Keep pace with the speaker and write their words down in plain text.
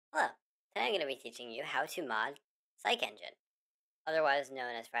I'm going to be teaching you how to mod Psych Engine, otherwise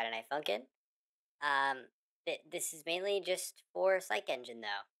known as Friday Night Funkin'. This is mainly just for Psych Engine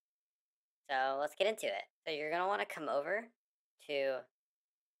though. So let's get into it. So you're going to want to come over to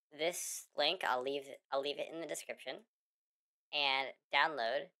this link. I'll leave it in the description, and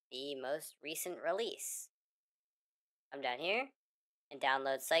download the most recent release. Come down here and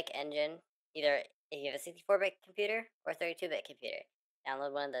download Psych Engine. Either if you have a 64-bit computer or 32-bit computer,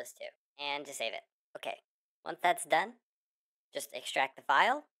 download one of those two and just save it. Okay, once that's done, just extract the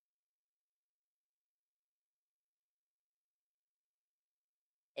file.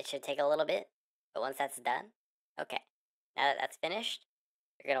 It should take a little bit, but once that's done, okay. Now that that's finished,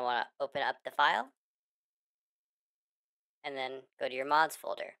 you're going to want to open up the file and then go to your mods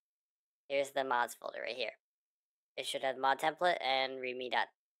folder. Here's the mods folder right here. It should have mod template and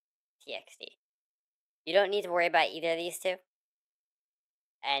readme.txt. You don't need to worry about either of these two,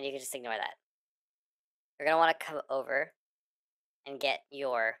 and you can just ignore that. You're going to want to come over and get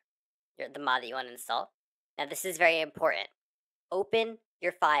the mod that you want to install. Now this is very important. Open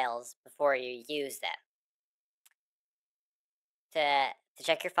your files before you use them. To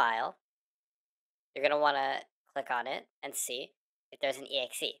check your file, you're going to want to click on it and see if there's an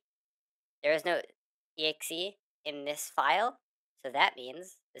exe. There is no exe in this file, so that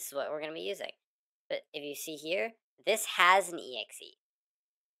means this is what we're going to be using. But if you see here, this has an exe.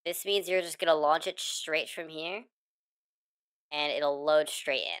 This means you're just going to launch it straight from here, and it'll load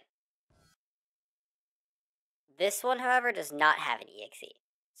straight in. This one, however, does not have an exe.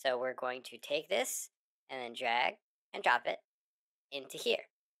 So we're going to take this and then drag and drop it into here.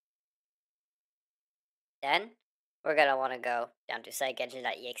 Then we're going to want to go down to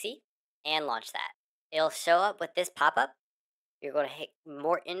psychengine.exe and launch that. It'll show up with this pop-up. You're going to hit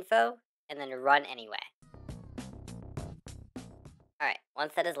more info and then run anyway. Alright,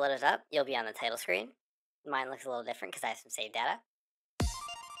 once that is loaded up, you'll be on the title screen. Mine looks a little different because I have some saved data.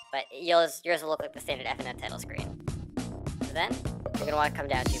 But yours will look like the standard Fnf title screen. So then, you're going to want to come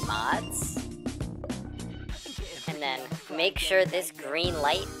down to mods. And then make sure this green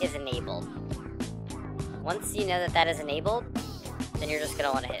light is enabled. Once you know that that is enabled, then you're just going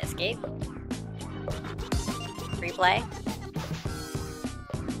to want to hit escape. Replay.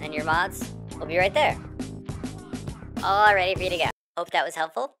 And your mods will be right there. All ready for you to go. Hope that was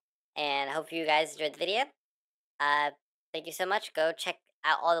helpful, and I hope you guys enjoyed the video. Thank you so much. Go check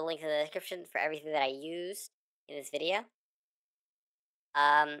out all the links in the description for everything that I used in this video.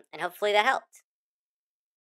 And hopefully that helped.